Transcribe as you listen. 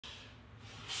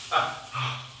Come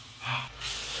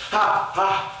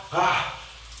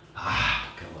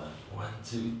on, 1,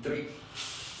 2, 3.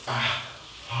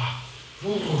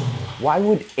 Why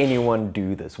would anyone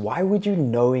do this? Why would you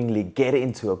knowingly get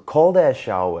into a cold air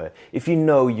shower if you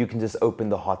know you can just open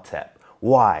the hot tap?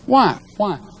 Why?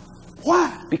 Why?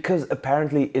 Because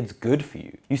apparently it's good for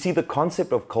you. You see, the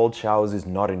concept of cold showers is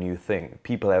not a new thing.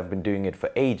 People have been doing it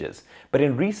for ages. But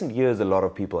in recent years, a lot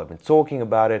of people have been talking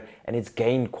about it, and it's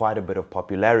gained quite a bit of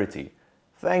popularity.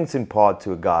 Thanks in part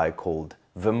to a guy called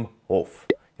Wim Hof.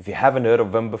 If you haven't heard of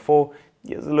Wim before,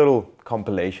 here's a little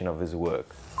compilation of his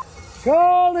work.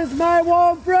 Cold is my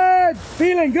warm friend.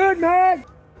 Feeling good, man.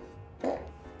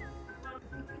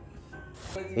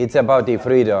 It's about the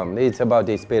freedom. It's about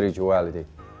the spirituality.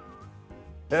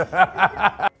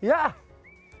 Yeah.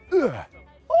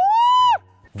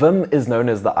 Wim is known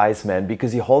as the Iceman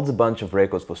because he holds a bunch of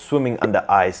records for swimming under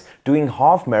ice, doing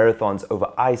half marathons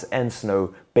over ice and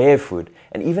snow barefoot,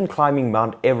 and even climbing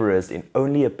Mount Everest in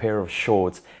only a pair of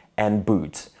shorts and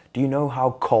boots. Do you know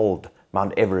how cold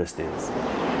Mount Everest is?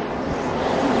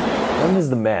 Wim is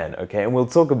the man, okay, and we'll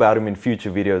talk about him in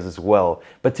future videos as well.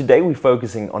 But today we're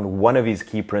focusing on one of his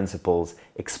key principles: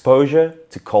 exposure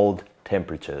to cold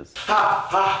temperatures.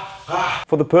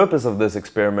 For the purpose of this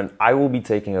experiment, I will be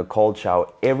taking a cold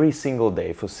shower every single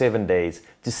day for 7 days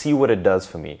to see what it does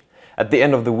for me. At the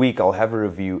end of the week, I'll have a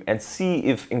review and see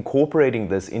if incorporating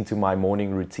this into my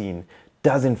morning routine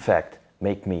does in fact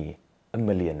make me a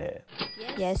millionaire.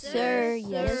 Yes, sir.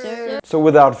 Yes, sir. So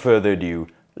without further ado,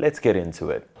 let's get into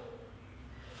it.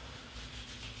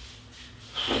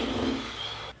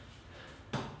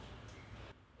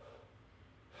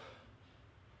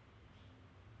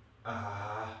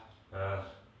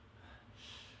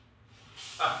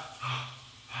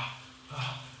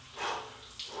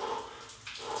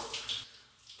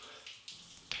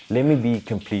 Let me be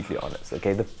completely honest,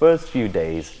 okay? The first few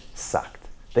days sucked.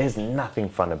 There's nothing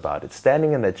fun about it.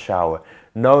 Standing in that shower,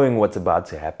 knowing what's about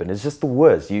to happen is just the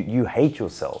worst. You hate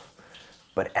yourself.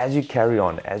 But as you carry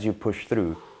on, as you push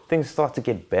through, things start to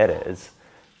get better.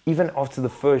 Even after the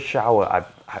first shower,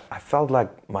 I felt like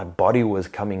my body was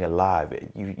coming alive.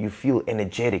 You feel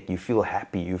energetic, you feel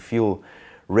happy, you feel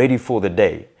ready for the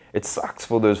day. It sucks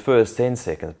for those first 10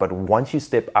 seconds, but once you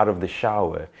step out of the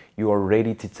shower, you are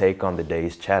ready to take on the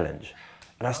day's challenge.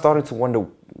 And I started to wonder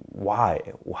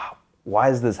why? Why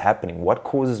is this happening? What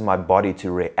causes my body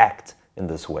to react in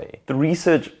this way? The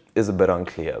research is a bit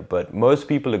unclear, but most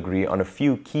people agree on a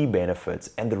few key benefits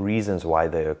and the reasons why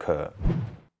they occur.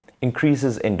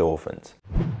 Increases endorphins.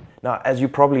 Now, as you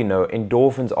probably know,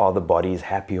 endorphins are the body's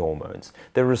happy hormones.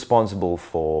 They're responsible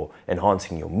for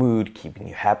enhancing your mood, keeping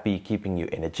you happy, keeping you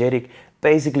energetic,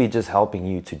 basically just helping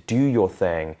you to do your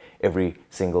thing every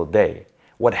single day.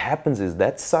 What happens is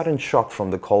that sudden shock from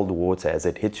the cold water as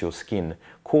it hits your skin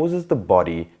causes the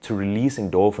body to release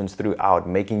endorphins throughout,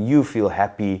 making you feel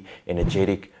happy,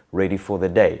 energetic, ready for the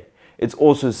day. It's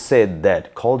also said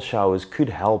that cold showers could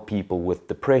help people with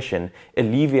depression,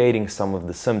 alleviating some of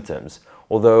the symptoms.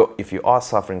 Although, if you are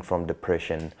suffering from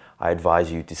depression, I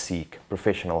advise you to seek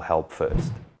professional help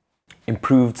first.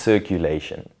 Improved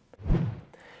circulation.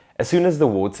 As soon as the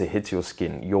water hits your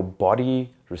skin, your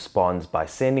body responds by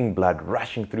sending blood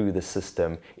rushing through the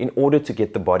system in order to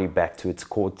get the body back to its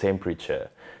core temperature.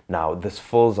 Now, this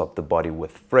fills up the body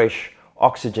with fresh,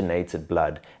 oxygenated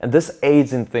blood, and this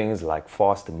aids in things like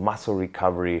faster muscle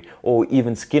recovery or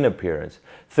even skin appearance.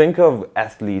 Think of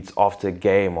athletes after a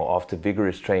game or after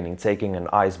vigorous training taking an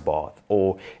ice bath,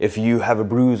 or if you have a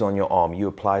bruise on your arm, you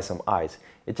apply some ice.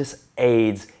 It just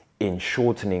aids in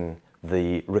shortening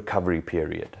the recovery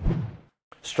period.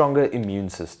 Stronger immune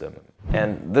system,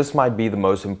 and this might be the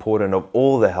most important of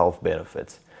all the health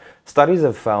benefits. Studies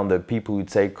have found that people who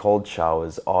take cold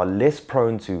showers are less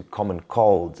prone to common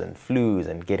colds and flus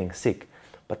and getting sick,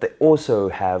 but they also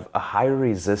have a higher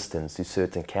resistance to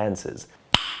certain cancers.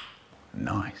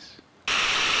 Nice.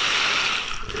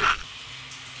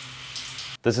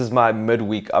 This is my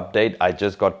midweek update. I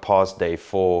just got past day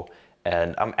 4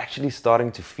 and I'm actually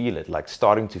starting to feel it, like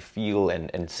starting to feel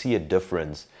and see a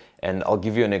difference. And I'll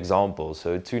give you an example.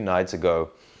 So 2 nights ago,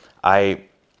 I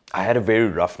had a very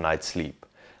rough night's sleep.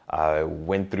 I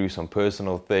went through some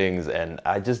personal things and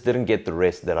I just didn't get the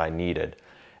rest that I needed.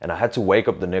 And I had to wake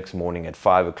up the next morning at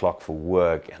 5 o'clock for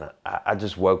work, and I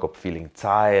just woke up feeling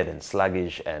tired and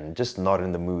sluggish and just not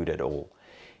in the mood at all.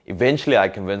 Eventually I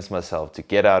convinced myself to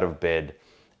get out of bed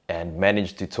and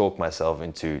managed to talk myself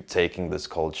into taking this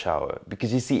cold shower.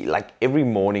 Because you see, like every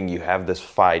morning you have this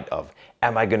fight of,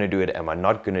 am I gonna do it? Am I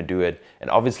not gonna do it? And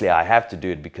obviously I have to do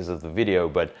it because of the video,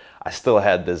 but I still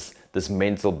had this this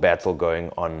mental battle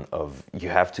going on of you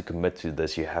have to commit to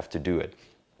this, you have to do it.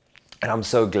 And I'm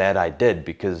so glad I did,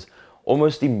 because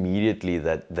almost immediately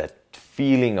that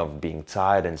feeling of being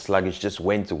tired and sluggish just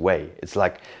went away. It's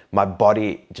like my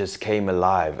body just came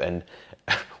alive. And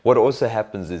what also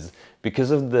happens is,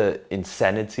 because of the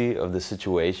insanity of the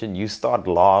situation, you start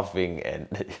laughing, and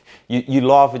you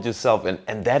laugh at yourself,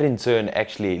 and that in turn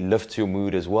actually lifts your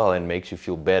mood as well and makes you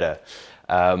feel better.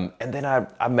 And then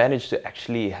I managed to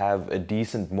actually have a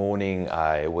decent morning.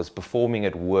 I was performing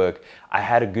at work. I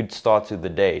had a good start to the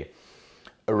day.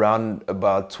 Around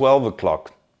about 12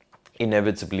 o'clock,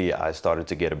 inevitably I started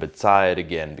to get a bit tired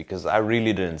again, because I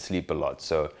really didn't sleep a lot.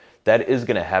 So that is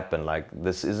going to happen. Like,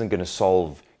 this isn't going to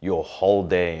solve your whole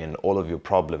day and all of your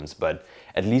problems, but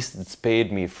at least it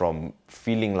spared me from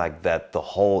feeling like that the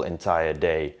whole entire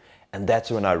day. And that's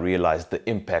when I realized the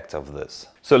impact of this.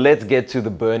 So let's get to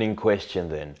the burning question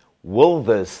then. Will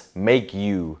this make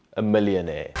you a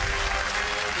millionaire?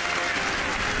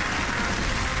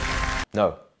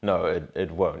 No,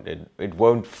 it won't. It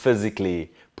won't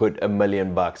physically put $1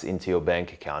 million into your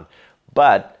bank account.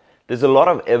 But there's a lot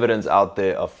of evidence out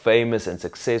there of famous and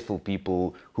successful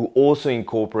people who also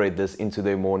incorporate this into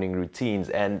their morning routines.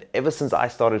 And ever since I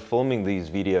started filming these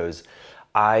videos,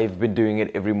 I've been doing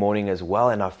it every morning as well,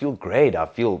 and I feel great. I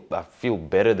feel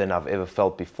better than I've ever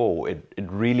felt before. It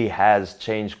really has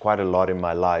changed quite a lot in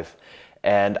my life,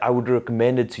 and I would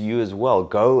recommend it to you as well.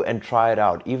 Go and try it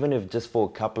out, even if just for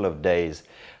a couple of days.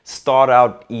 Start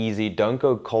out easy. Don't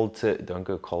go cold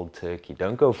turkey.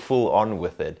 Don't go full on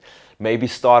with it. Maybe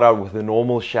start out with a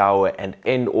normal shower and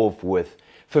end off with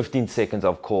 15 seconds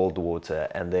of cold water,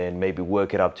 and then maybe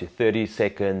work it up to 30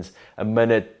 seconds, a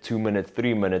minute, 2 minutes,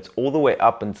 3 minutes, all the way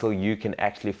up until you can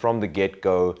actually from the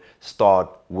get-go start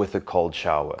with a cold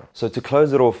shower. So to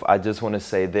close it off, I just want to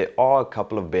say there are a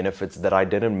couple of benefits that I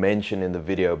didn't mention in the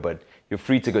video, but you're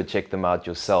free to go check them out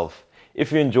yourself.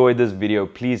 If you enjoyed this video,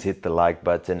 please hit the like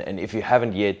button, and if you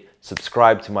haven't yet,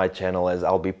 subscribe to my channel, as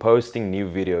I'll be posting new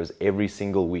videos every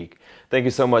single week. Thank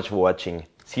you so much for watching.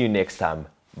 See you next time.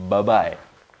 Bye bye.